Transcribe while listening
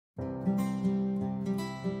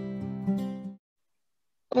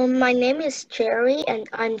My name is Jerry and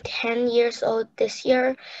I'm 10 years old this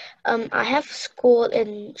year. I have school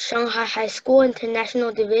in Shanghai High School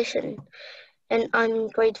International Division and I'm in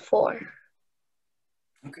grade 4.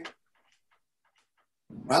 Okay.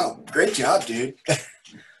 Wow, great job, dude.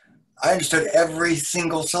 I understood every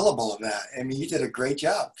single syllable of that. I mean, you did a great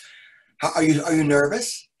job. Are you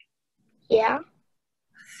nervous? Yeah?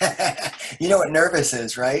 You know what nervous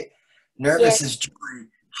is, right? Nervous Yes. is joy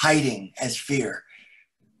hiding as fear.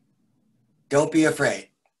 Don't be afraid.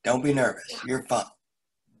 Don't be nervous. You're fine.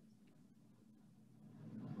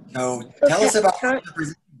 So So tell us about can the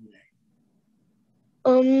presentation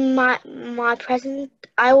today. my present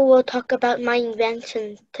I will talk about my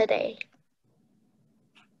invention today.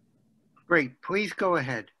 Great, please go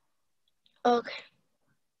ahead. Okay.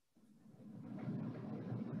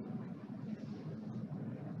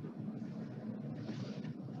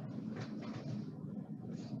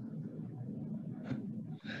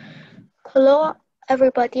 Hello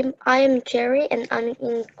everybody, I am Jerry and I'm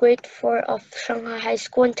in grade 4 of Shanghai High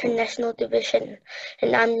School International Division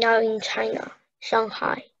and I'm now in China,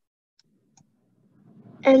 Shanghai.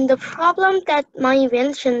 And the problem that my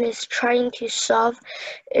invention is trying to solve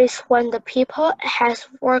is when the people has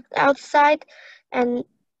worked outside and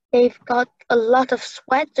they've got a lot of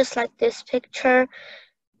sweat, just like this picture,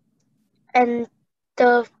 and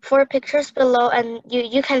the 4 pictures below, and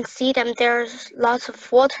you can see them, there's lots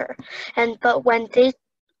of water. But when they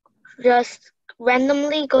just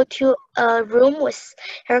randomly go to a room with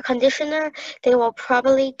air conditioner, they will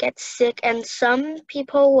probably get sick, and some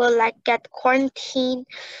people will get quarantined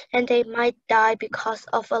and they might die because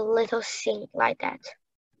of a little thing like that.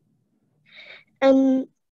 And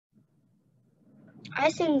I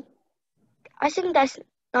think that's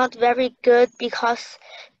not very good because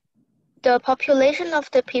the population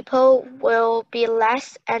of the people will be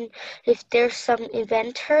less, and if there's some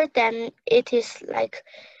inventor, then it is like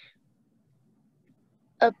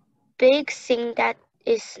a big thing that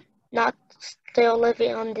is not still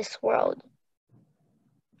living on this world.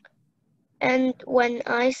 And when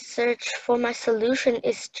I search for my solution,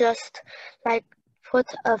 it's just like put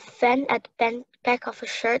a fan at the back of a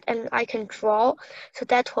shirt and I can draw, so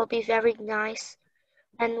that will be very nice.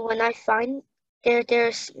 And when I find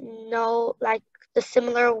there's no the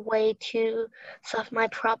similar way to solve my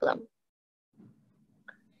problem.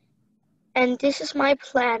 And this is my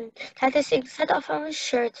plan. That is instead of a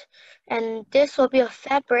shirt, and this will be a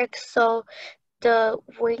fabric, so the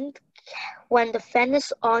wind, when the fan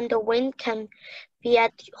is on, the wind can be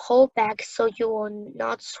at whole back, so you will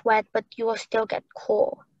not sweat, but you will still get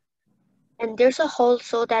cool. And there's a hole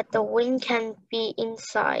so that the wind can be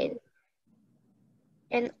inside.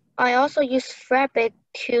 And I also use fabric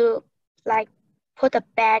to put a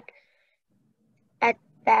bag at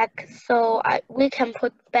back, so we can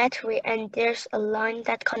put battery, and there's a line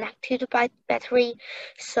that connects to the battery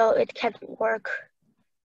so it can work.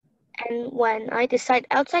 And when I decide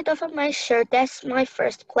outside of my shirt, that's my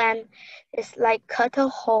first plan, is cut a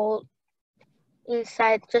hole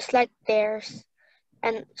inside just like theirs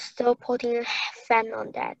and still putting a fan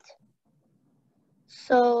on that.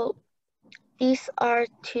 So these are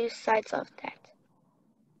 2 sides of that.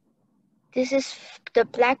 This is the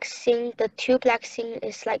black thing, the 2 black thing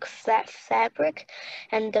is like flat fabric,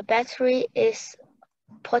 and the battery is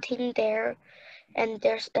put in there, and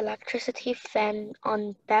there's electricity fan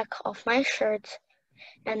on back of my shirt,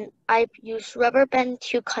 and I use rubber band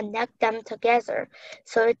to connect them together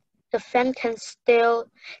so the fan can still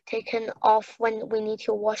taken off when we need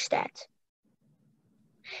to wash that.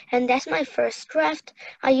 And that's my first draft.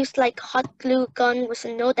 I used hot glue gun with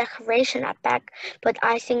no decoration at back, but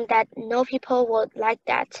I think that no people would like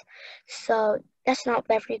that, so that's not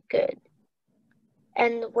very good.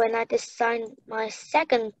 And when I designed my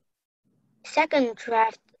second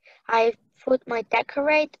draft, I put my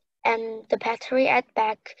decorate and the battery at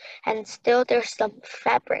back, and still there's some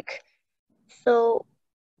fabric. So,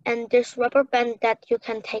 and there's rubber band that you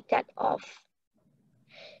can take that off.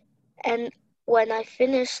 And when I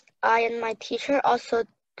finished, I and my teacher also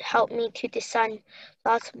helped me to design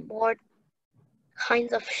lots more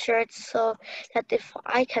kinds of shirts so that if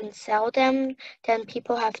I can sell them, then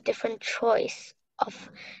people have different choice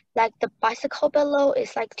of the bicycle below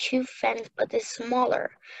is 2 fans, but it's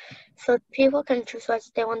smaller. So people can choose whether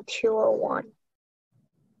they want 2 or 1.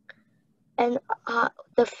 And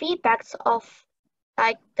the feedbacks of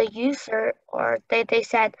the user, or they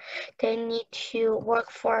said they need to work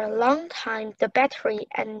for a long time, the battery,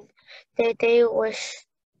 and they wish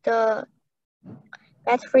the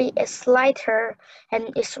battery is lighter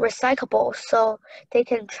and is recyclable so they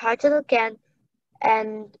can charge it again,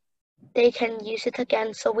 and they can use it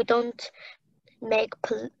again. So we don't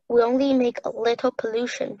we only make a little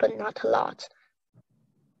pollution, but not a lot.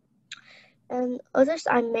 And others,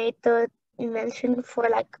 I made the invention for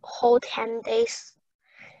like whole 10 days.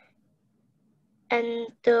 And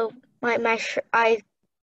I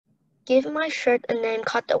give my shirt a name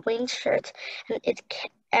called the wind shirt,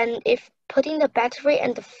 and if putting the battery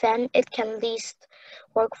and the fan, it can at least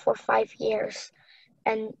work for 5 years.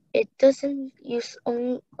 And it doesn't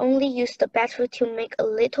only use the battery to make a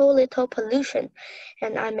little pollution.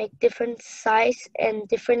 And I make different size and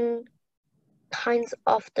different kinds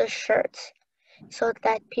of the shirts so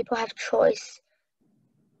that people have choice.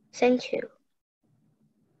 Thank you.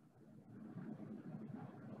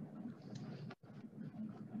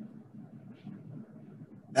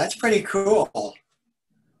 That's pretty cool.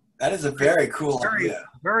 That is a very cool idea.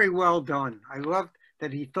 Very well done. I love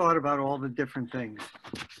that he thought about all the different things.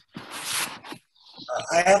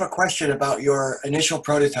 I have a question about your initial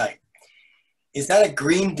prototype. Is that a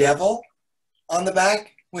green devil on the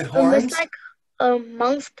back with horns? It's like a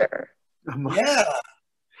monster. Yeah.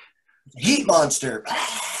 Heat monster.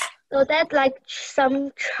 So that like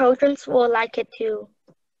some children will like it too.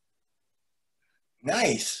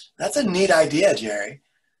 Nice. That's a neat idea, Jerry.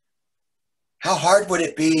 How hard would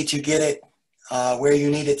it be to get it where you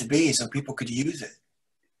need it to be so people could use it?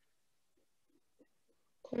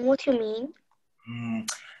 What do you mean?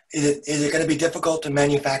 Is it going to be difficult to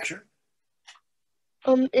manufacture?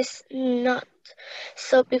 It's not.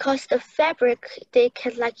 So because the fabric, they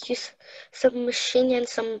can like use some machine and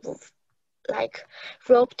some like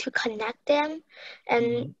rope to connect them,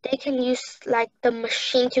 and they can use like the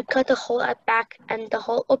machine to cut the hole at back, and the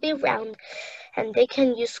hole will be round, and they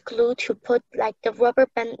can use glue to put like the rubber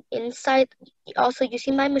band inside, also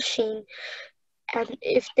using my machine. And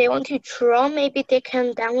if they want to draw, maybe they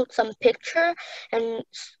can download some picture and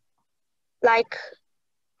like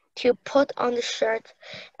to put on the shirt,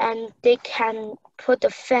 and they can put the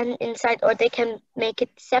fan inside, or they can make it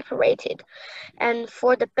separated. And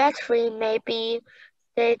for the battery, maybe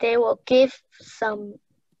they will give some.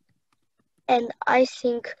 And I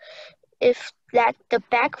think if that the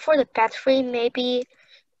bag for the battery maybe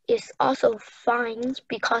is also fine,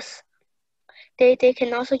 because they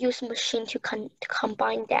can also use machine to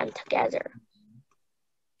combine them together.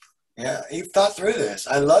 Yeah, you've thought through this.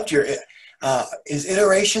 I loved your, is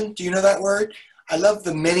iteration, do you know that word? I love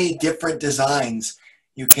the many different designs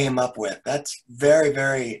you came up with. That's very,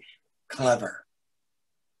 very clever.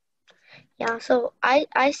 Yeah, so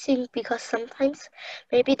I think because sometimes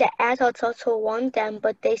maybe the adults also want them,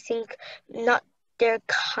 but they think not their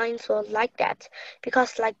kinds will like that,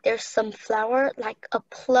 because like there's some flower like a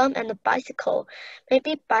plum and a bicycle.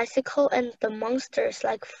 Maybe bicycle and the monsters,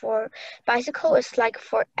 like for bicycle is like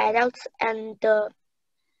for adults, and the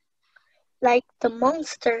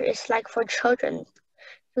monster is like for children,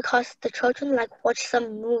 because the children like watch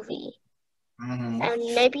some movie.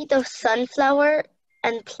 And maybe the sunflower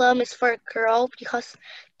and plum is for a girl, because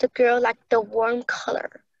the girl like the warm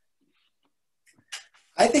color.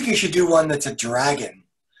 I think you should do one that's a dragon,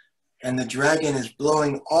 and the dragon is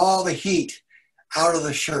blowing all the heat out of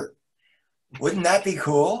the shirt. Wouldn't that be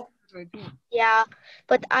cool? Yeah,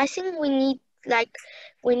 but I think we need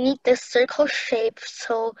the circle shape.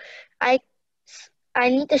 So I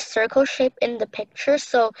need the circle shape in the picture,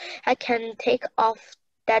 so I can take off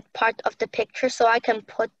that part of the picture, so I can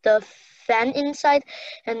put the fan inside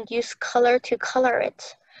and use color to color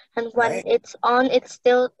it. And when it's on, it's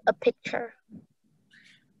still a picture.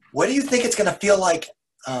 What do you think it's going to feel like?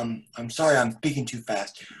 I'm sorry, I'm speaking too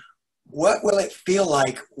fast. What will it feel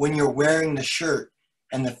like when you're wearing the shirt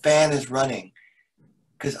and the fan is running?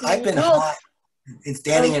 Because I've been hot and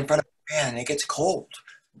standing in front of the fan, and it gets cold.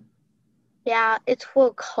 Yeah, it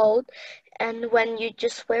will cold, and when you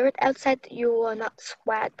just wear it outside, you will not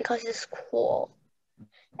sweat because it's cool.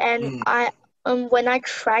 And when I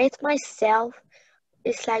try it myself,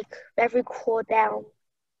 it's like very cool down.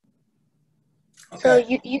 So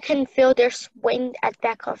you can feel there's wind at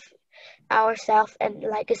back of ourselves, and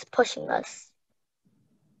like it's pushing us.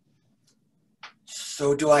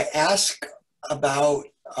 So do I ask about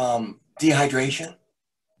dehydration?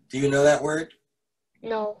 Do you know that word?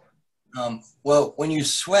 No. Well, when you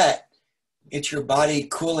sweat, it's your body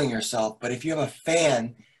cooling yourself. But if you have a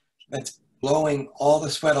fan that's blowing all the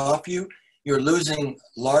sweat off you, you're losing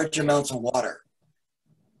large amounts of water.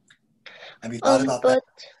 Have you thought about that?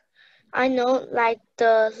 I know like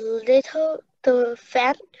the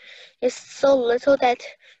fan is so little that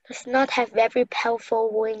does not have very powerful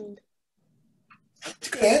wind. That's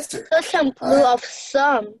a good answer. So it can blow off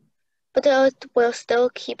some, but it will still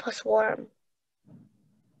keep us warm.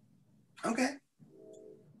 Okay.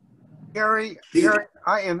 Jerry,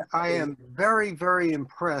 I am very, very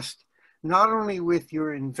impressed, not only with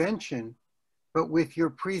your invention, but with your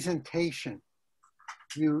presentation.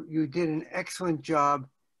 You did an excellent job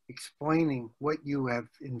explaining what you have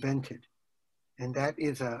invented. And that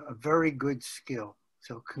is a very good skill.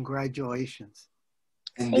 So congratulations.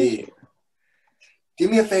 Indeed. Do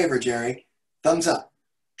me a favor, Jerry. Thumbs up.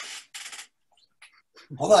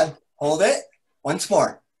 Hold on. Hold it. Once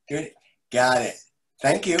more. Good. Got it.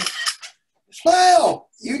 Thank you. Smile.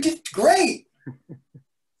 You did great.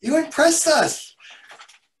 You impressed us.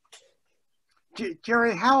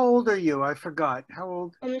 Jerry, how old are you? I forgot. How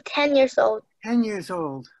old? I'm 10 years old. 10 years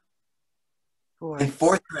old. Boy. In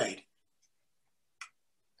 4th grade.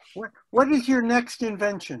 What is your next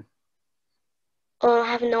invention? Oh, I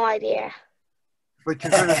have no idea. But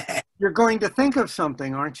you're going to think of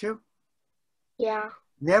something, aren't you? Yeah.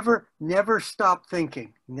 Never stop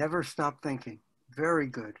thinking. Never stop thinking. Very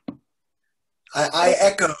good. I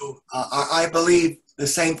echo, I believe the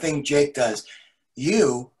same thing Jake does.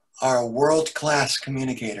 You are a world-class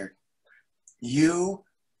communicator. You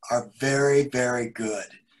are very, very good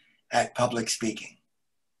at public speaking.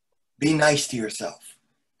 Be nice to yourself.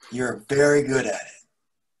 You're very good at it.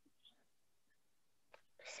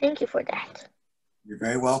 Thank you for that. You're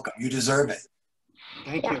very welcome. You deserve it.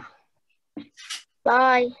 Thank you.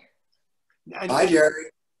 Bye. Bye,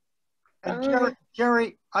 Jerry. And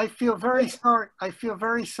Jerry, I feel very sorry. I feel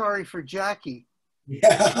very sorry for Jackie.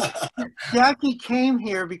 Yeah. Jackie came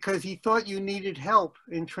here because he thought you needed help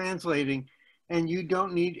in translating, and you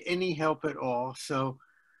don't need any help at all. So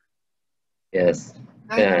Yes.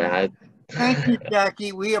 thank you,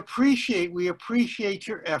 Jackie. We appreciate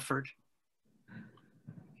your effort.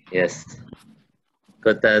 Yes.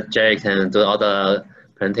 Good that Jerry can do all the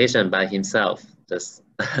presentation by himself. Just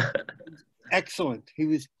Excellent. He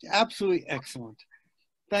was absolutely excellent.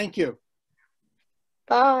 Thank you.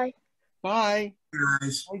 Bye. Bye.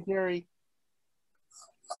 Guys. Bye, Jerry.